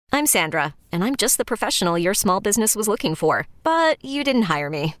I'm Sandra, and I'm just the professional your small business was looking for. But you didn't hire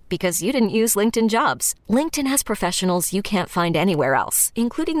me because you didn't use LinkedIn Jobs. LinkedIn has professionals you can't find anywhere else,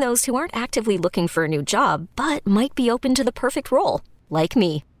 including those who aren't actively looking for a new job, but might be open to the perfect role, like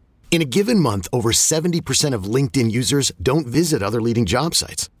me. In a given month, over 70% of LinkedIn users don't visit other leading job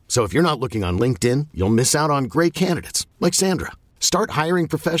sites. So if you're not looking on LinkedIn, you'll miss out on great candidates like Sandra. Start hiring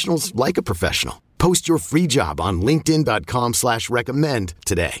professionals like a professional. Post your free job on linkedin.com/recommend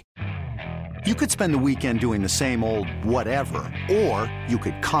today. You could spend the weekend doing the same old whatever, or you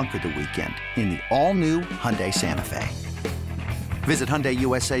could conquer the weekend in the all-new Hyundai Santa Fe. Visit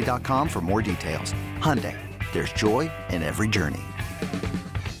HyundaiUSA.com for more details. Hyundai, there's joy in every journey.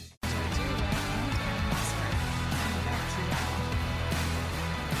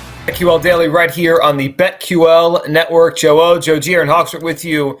 BetQL Daily right here on the BetQL Network. Joe G, and Hawksworth with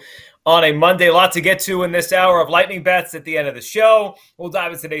you on a Monday. A lot to get to in this hour of lightning bets at the end of the show. We'll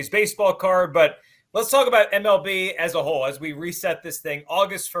dive into today's baseball card, but let's talk about MLB as a whole as we reset this thing.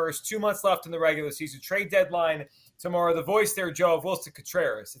 August 1st, 2 months left in the regular season. Trade deadline tomorrow. The voice there, Joe, of Willson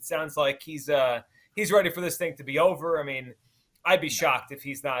Contreras. It sounds like he's ready for this thing to be over. I mean, I'd be shocked if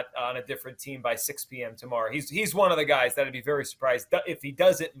he's not on a different team by 6 p.m. tomorrow. He's one of the guys that I'd be very surprised if he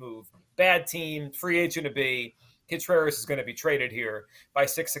doesn't move. Bad team, free agent to be. Contreras is going to be traded here by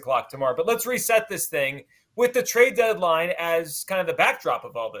 6 o'clock tomorrow. But let's reset this thing with the trade deadline as kind of the backdrop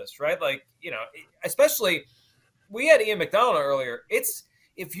of all this, right? Like, especially we had Ian McDonald earlier. It's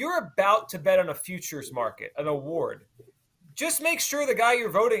if you're about to bet on a futures market, an award, just make sure the guy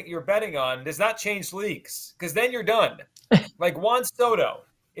you're betting on does not change leagues, because then you're done. Like Juan Soto,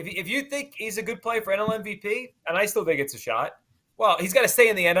 if you think he's a good play for NL MVP, and I still think it's a shot, well, he's got to stay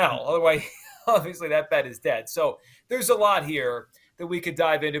in the NL. Otherwise, obviously that bet is dead. So there's a lot here that we could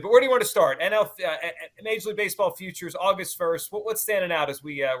dive into. But where do you want to start? Major League Baseball futures, August 1st. What's standing out as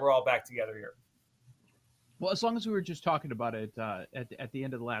we're all back together here? Well, as long as we were just talking about it at the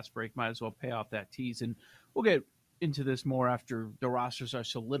end of the last break, might as well pay off that tease. And we'll get into this more after the rosters are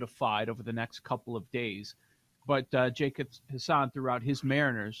solidified over the next couple of days. But Jacob Hassan threw out his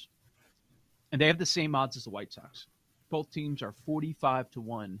Mariners, and they have the same odds as the White Sox. Both teams are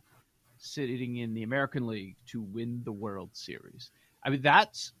 45-1 sitting in the American League to win the World Series. I mean,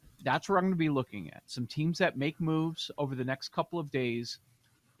 that's where I'm going to be looking at. Some teams that make moves over the next couple of days,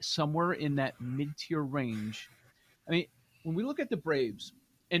 somewhere in that mid-tier range. I mean, when we look at the Braves,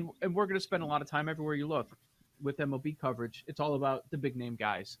 and we're going to spend a lot of time everywhere you look with MLB coverage, it's all about the big-name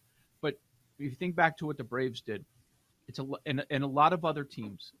guys. But if you think back to what the Braves did, and a lot of other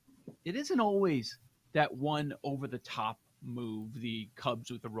teams, it isn't always that one over-the-top move, the Cubs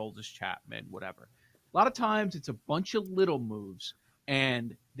with the Aroldis Chapman, whatever. A lot of times it's a bunch of little moves,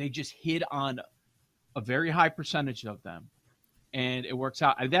 and they just hit on a very high percentage of them, and it works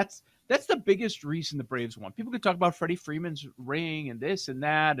out. And that's the biggest reason the Braves won. People could talk about Freddie Freeman's ring and this and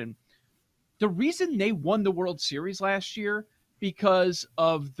that, and the reason they won the World Series last year because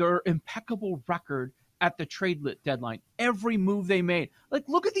of their impeccable record at the trade deadline. Every move they made. Like,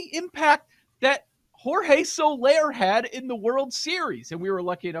 look at the impact that Jorge Soler had in the World Series, and we were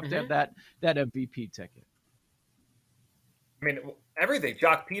lucky enough to have that MVP ticket. I mean, everything.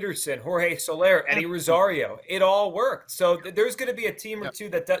 Jock Peterson, Jorge Soler, Eddie Rosario. It all worked. So there's going to be a team or two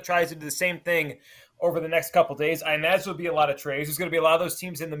that tries to do the same thing over the next couple of days. I imagine there'll be a lot of trades. There's going to be a lot of those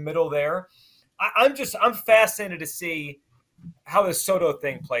teams in the middle there. I'm fascinated to see how the Soto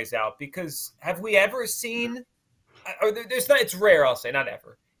thing plays out, because have we ever seen, or there's not, it's rare, I'll say, not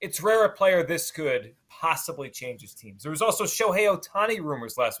ever. It's rare a player this good possibly changes teams. There was also Shohei Ohtani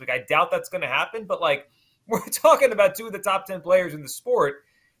rumors last week. I doubt that's going to happen, but we're talking about two of the top 10 players in the sport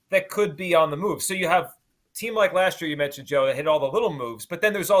that could be on the move. So you have a team like last year you mentioned, Joe, that hit all the little moves, but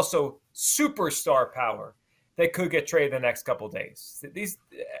then there's also superstar power that could get traded the next couple of days.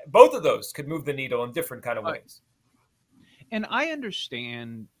 Both of those could move the needle in different kind of ways. And I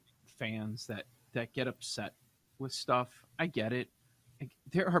understand fans that get upset with stuff. I get it.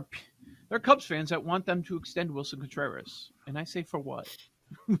 There are Cubs fans that want them to extend Willson Contreras, and I say, for what?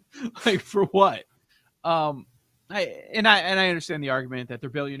 For what? I understand the argument that they're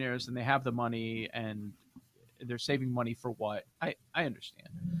billionaires and they have the money and they're saving money for what? I understand,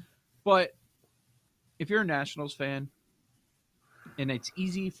 but if you're a Nationals fan, and it's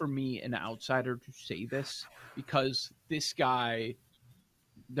easy for me, an outsider, to say this because this guy,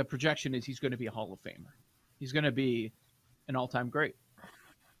 the projection is he's going to be a Hall of Famer. He's going to be an all-time great.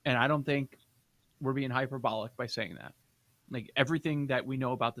 And I don't think we're being hyperbolic by saying that. Like, everything that we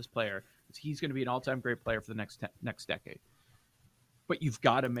know about this player is he's going to be an all-time great player for the next decade. But you've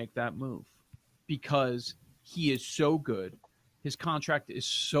got to make that move because he is so good. his contract is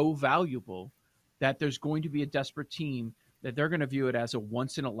so valuable that there's going to be a desperate team that they're going to view it as a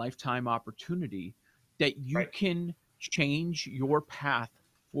once-in-a-lifetime opportunity that you can change your path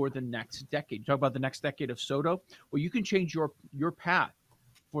for the next decade. Talk about the next decade of Soto. Well, you can change your path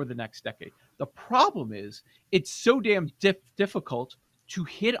for the next decade. The problem is it's so damn difficult to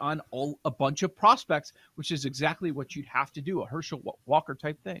hit on a bunch of prospects, which is exactly what you'd have to do, a Herschel Walker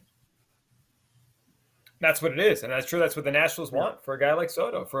type thing. That's what it is, and that's true. That's what the Nationals want for a guy like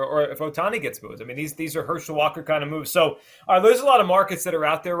Soto, or if Ohtani gets moved. I mean, these are Herschel Walker kind of moves. So there's a lot of markets that are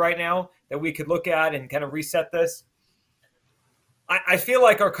out there right now that we could look at and kind of reset this. I feel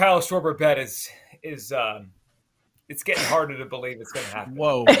like our Kyle Schwarber bet is it's getting harder to believe it's going to happen.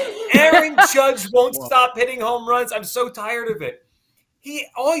 Whoa. Aaron Judge won't stop hitting home runs. I'm so tired of it.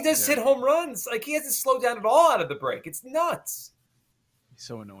 All he does is hit home runs. Like, he hasn't slowed down at all out of the break. It's nuts. He's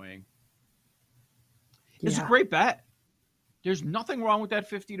so annoying. It's a great bet. There's nothing wrong with that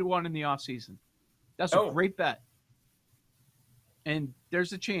 50-1 in the offseason. That's a great bet. And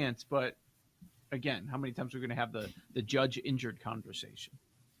there's a chance, but again, how many times are we going to have the Judge injured conversation?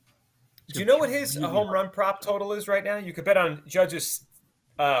 Do you know what his home run prop total is right now? You could bet on Judge's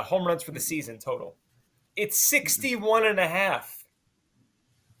home runs for the season total. It's 61.5.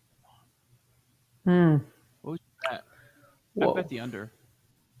 What was that? I bet the under.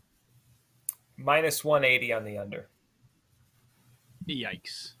 Minus 180 on the under.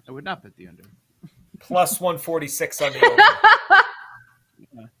 Yikes. I would not bet the under. Plus 146 on the over.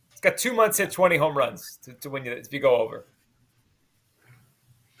 Yeah. It's got 2 months, hit 20 home runs to win you if you go over.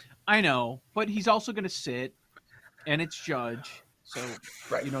 I know, but he's also going to sit, and it's Judge. So,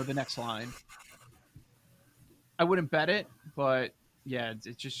 the next line. I wouldn't bet it, but yeah,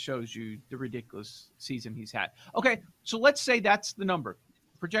 it just shows you the ridiculous season he's had. Okay, so let's say that's the number.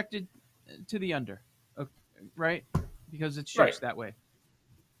 Projected to the under, right? Because it's just that way.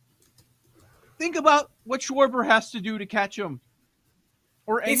 Think about what Schwarber has to do to catch him.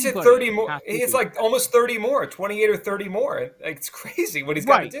 Or he's hit 30 more. It's like almost 30 more, 28 or 30 more. It's crazy what he's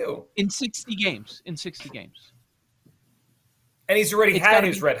got to do. In 60 games. And he's already had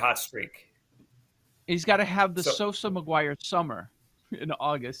his red hot streak. He's got to have the Sosa McGuire summer in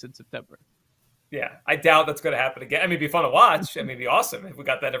August and September. Yeah, I doubt that's going to happen again. I mean, it'd be fun to watch. I mean, it'd be awesome if we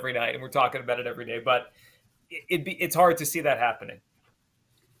got that every night and we're talking about it every day. But it's hard to see that happening.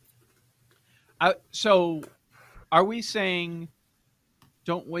 So are we saying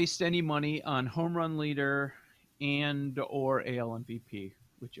don't waste any money on home run leader and or AL MVP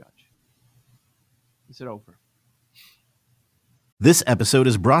with Judge? Is it over? This episode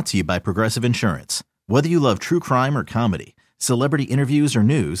is brought to you by Progressive Insurance. Whether you love true crime or comedy, celebrity interviews or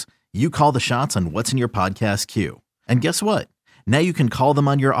news, you call the shots on what's in your podcast queue. And guess what? Now you can call them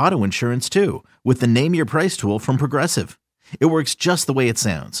on your auto insurance too with the Name Your Price tool from Progressive. It works just the way it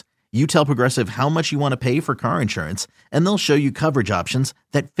sounds. You tell Progressive how much you want to pay for car insurance, and they'll show you coverage options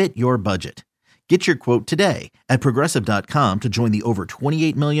that fit your budget. Get your quote today at Progressive.com to join the over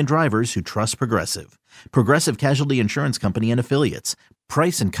 28 million drivers who trust Progressive. Progressive Casualty Insurance Company and Affiliates.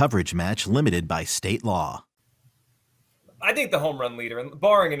 Price and coverage match limited by state law. I think the home run leader, and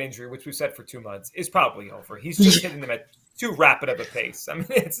barring an injury, which we've said for 2 months, is probably over. He's just hitting them at too rapid of a pace. I mean,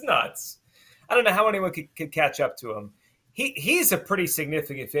 it's nuts. I don't know how anyone could catch up to him. He's a pretty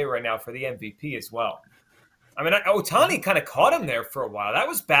significant favorite right now for the MVP as well. I mean, Ohtani kind of caught him there for a while. That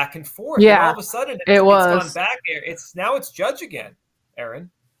was back and forth. Yeah, and all of a sudden, it's gone back. Now it's Judge again, Aaron.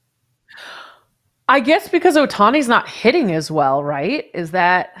 I guess because Ohtani's not hitting as well, right? Is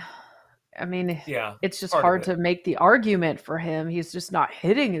that... I mean, it's just hard to make the argument for him. He's just not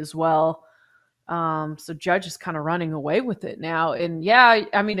hitting as well. So Judge is kind of running away with it now. And yeah,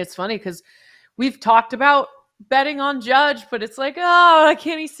 I mean, it's funny because we've talked about betting on Judge, but it's like, oh,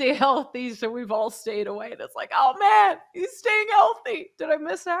 can't he stay healthy? So we've all stayed away. And it's like, oh man, he's staying healthy. Did I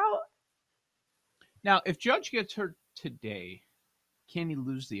miss out? Now, if Judge gets hurt today, can he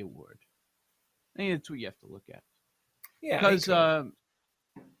lose the award? I think that's what you have to look at. Yeah, because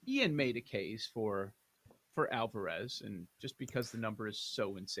Ian made a case for Alvarez, and just because the number is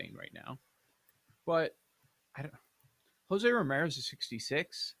so insane right now. But Jose Ramirez is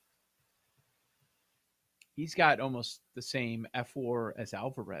 66. He's got almost the same F4 as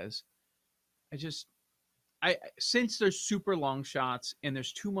Alvarez. Since there's super long shots and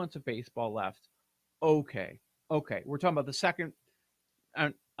there's 2 months of baseball left, okay. We're talking about the second,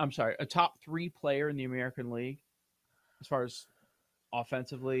 I'm sorry, a top 3 player in the American League as far as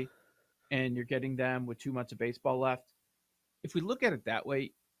offensively, and you're getting them with 2 months of baseball left. If we look at it that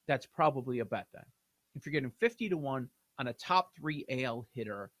way, that's probably a bet then. If you're getting 50-1 on a top 3 AL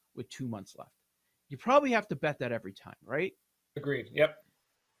hitter with 2 months left, you probably have to bet that every time, right? Agreed. Yep.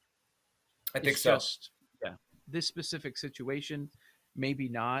 I think so. Yeah. This specific situation, maybe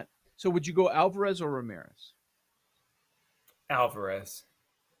not. So would you go Alvarez or Ramirez? Alvarez.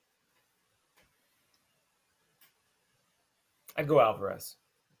 I'd go Alvarez.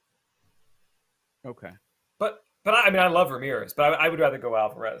 Okay. But I mean, I love Ramirez, but I would rather go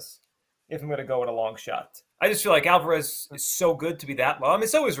Alvarez if I'm going to go with a long shot. I just feel like Alvarez is so good to be that low. I mean,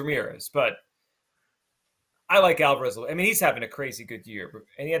 so is Ramirez, but I like Alvarez. I mean, he's having a crazy good year,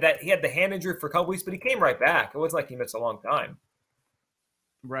 and he had the hand injury for a couple weeks, but he came right back. It wasn't like he missed a long time.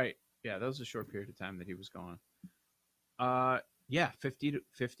 Right. Yeah, that was a short period of time that he was gone. Yeah, 50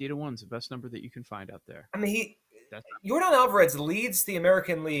 to 1 is the best number that you can find out there. I mean, Yordan Alvarez leads the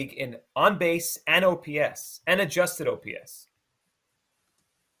American League in on base and OPS and adjusted OPS.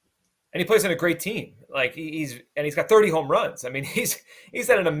 And he plays on a great team. Like he's got 30 home runs. I mean, he's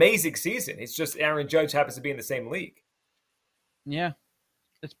had an amazing season. It's just Aaron Judge happens to be in the same league. Yeah.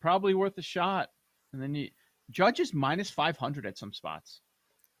 It's probably worth a shot. And then Judge is minus 500 at some spots.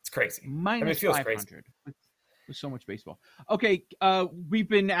 It's crazy. Minus 500. With so much baseball. Okay, we've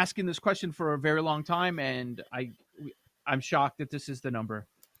been asking this question for a very long time, and I'm shocked that this is the number.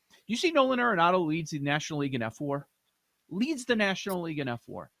 You see Nolan Arenado leads the National League in F4? Leads the National League in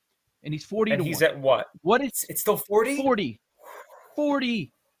F4. And he's 40 and to 1. He's at what? It's still 40?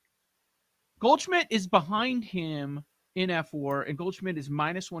 40. Goldschmidt is behind him in F4, and Goldschmidt is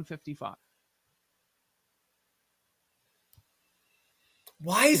minus 155.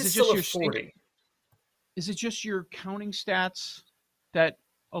 Why is it still a 40? Is it just your counting stats that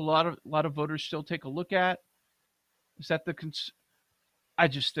a lot of voters still take a look at? Is that I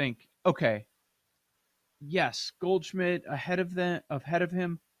just think, okay, yes, Goldschmidt ahead of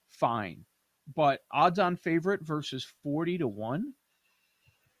him, fine. But odds-on favorite versus 40 to 1?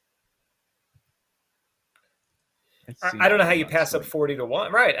 I don't know how you pass up 40 to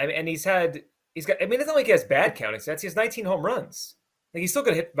 1. Right. I mean, and he's got, I mean, it's not like he has bad counting stats. He has 19 home runs. Like he's still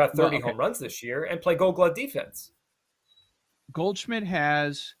going to hit about 30 home runs this year and play Gold Glove defense. Goldschmidt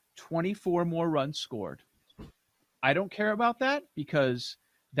has 24 more runs scored. I don't care about that because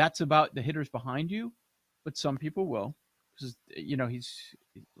that's about the hitters behind you, but some people will. Because,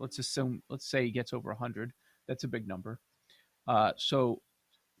 let's say he gets over 100. That's a big number. So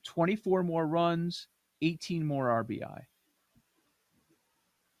 24 more runs, 18 more RBI.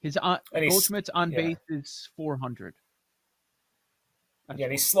 Goldschmidt's on base is 400. Yeah,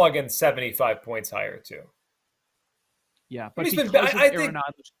 and he's slugging 75 points higher too. Yeah, but because of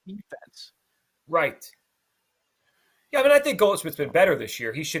Arenado's defense, right? Yeah, I mean, I think Goldschmidt's been better this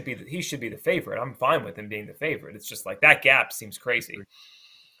year. He should be the favorite. I'm fine with him being the favorite. It's just like that gap seems crazy.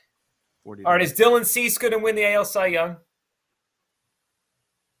 All right, is Dylan Cease going to win the AL Cy Young?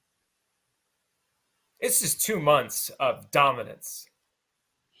 It's just 2 months of dominance.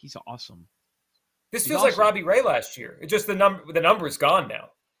 He's awesome. This feels like Robbie Ray last year. It just the number is gone now.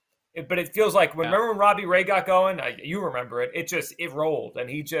 But it feels like remember when Robbie Ray got going? You remember it. It rolled, and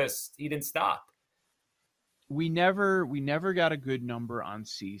he didn't stop. We never got a good number on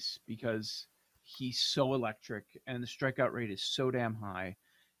Cease because he's so electric, and the strikeout rate is so damn high.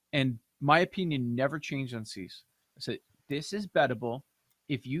 And my opinion never changed on Cease. I said this is bettable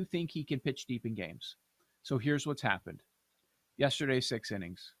if you think he can pitch deep in games. So here's what's happened. Yesterday, 6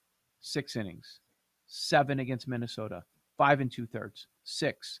 innings. 7 against Minnesota, 5 2/3,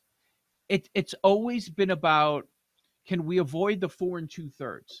 6. It's always been about, can we avoid the 4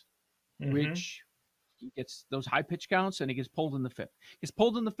 2/3, which he gets those high pitch counts and he gets pulled in the 5th. Gets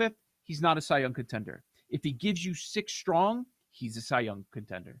pulled in the 5th, he's not a Cy Young contender. If he gives you 6 strong, he's a Cy Young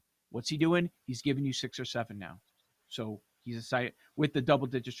contender. What's he doing? He's giving you 6 or 7 now. So he's a Cy with the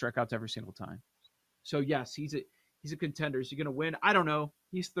double-digit strikeouts every single time. So yes, he's a contender. Is he going to win? I don't know.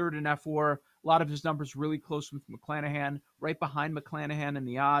 He's third in F4. A lot of his numbers really close with McClanahan. Right behind McClanahan in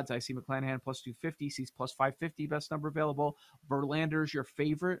the odds, I see McClanahan plus 250. Sees plus 550. Best number available. Verlander's your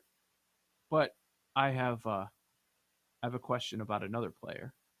favorite. But I have a question about another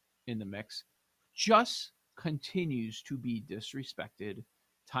player in the mix. Just continues to be disrespected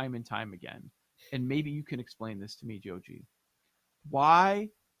time and time again. And maybe you can explain this to me, Joe G. Why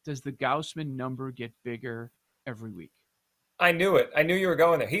does the Gausman number get bigger every week? I knew it. I knew you were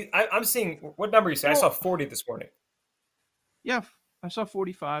going there. I'm seeing, what number you say? I saw 40 this morning. Yeah, I saw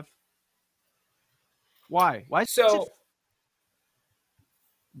 45. Why? So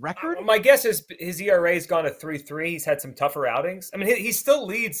record? My guess is his ERA's gone to 3.3. He's had some tougher outings. I mean, he still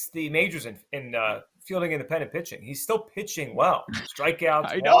leads the majors in fielding independent pitching. He's still pitching well.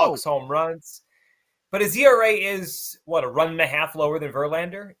 Strikeouts, walks, home runs. But his ERA is, a run and a half lower than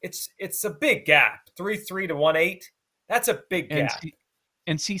Verlander? It's a big gap. 3.3 to 1.8. That's a big gap.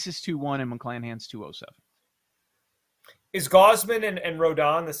 And Cease is 2-1 and McClanahan's 2.07. Is Gausman and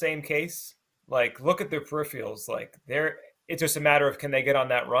Rodon the same case? Like, look at their peripherals. Like, it's just a matter of can they get on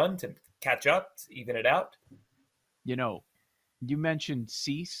that run to catch up, to even it out? You know, you mentioned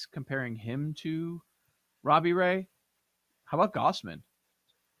Cease, comparing him to Robbie Ray. How about Gausman?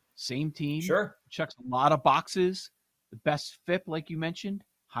 Same team. Sure. Checks a lot of boxes. The best FIP, like you mentioned.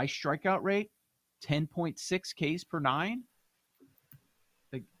 High strikeout rate. 10.6 Ks per 9.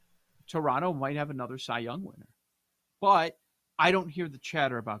 Like, Toronto might have another Cy Young winner. But I don't hear the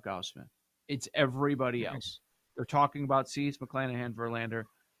chatter about Gausman. It's everybody else. They're talking about Cease, McClanahan, Verlander.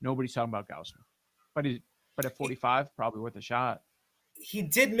 Nobody's talking about Gausman. But at 45, probably worth a shot. He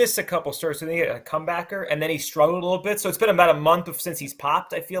did miss a couple starts, and he had a comebacker, and then he struggled a little bit. So it's been about a month since he's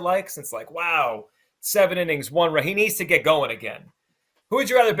popped, I feel like. Since, like, wow, 7 innings, 1 run. He needs to get going again. Who would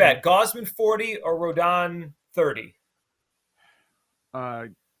you rather bet, Gausman 40 or Rodon 30?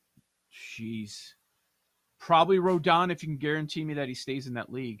 Jeez. Probably Rodon if you can guarantee me that he stays in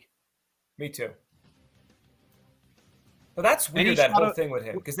that league. Me too. But that's weird, that whole thing with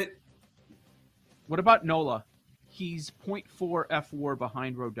him. What about Nola? He's 0.4 F-WAR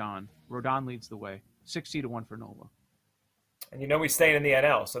behind Rodon. Rodon leads the way. 60-1 for Nola. And he's staying in the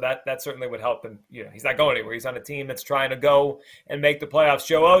NL, so that certainly would help him. He's not going anywhere. He's on a team that's trying to go and make the playoffs.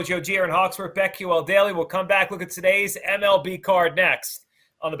 Joe O, Joe G, Aaron Hawksworth, BetQL Daily. We'll come back, look at today's MLB card next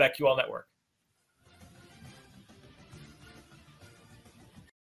on the BetQL Network.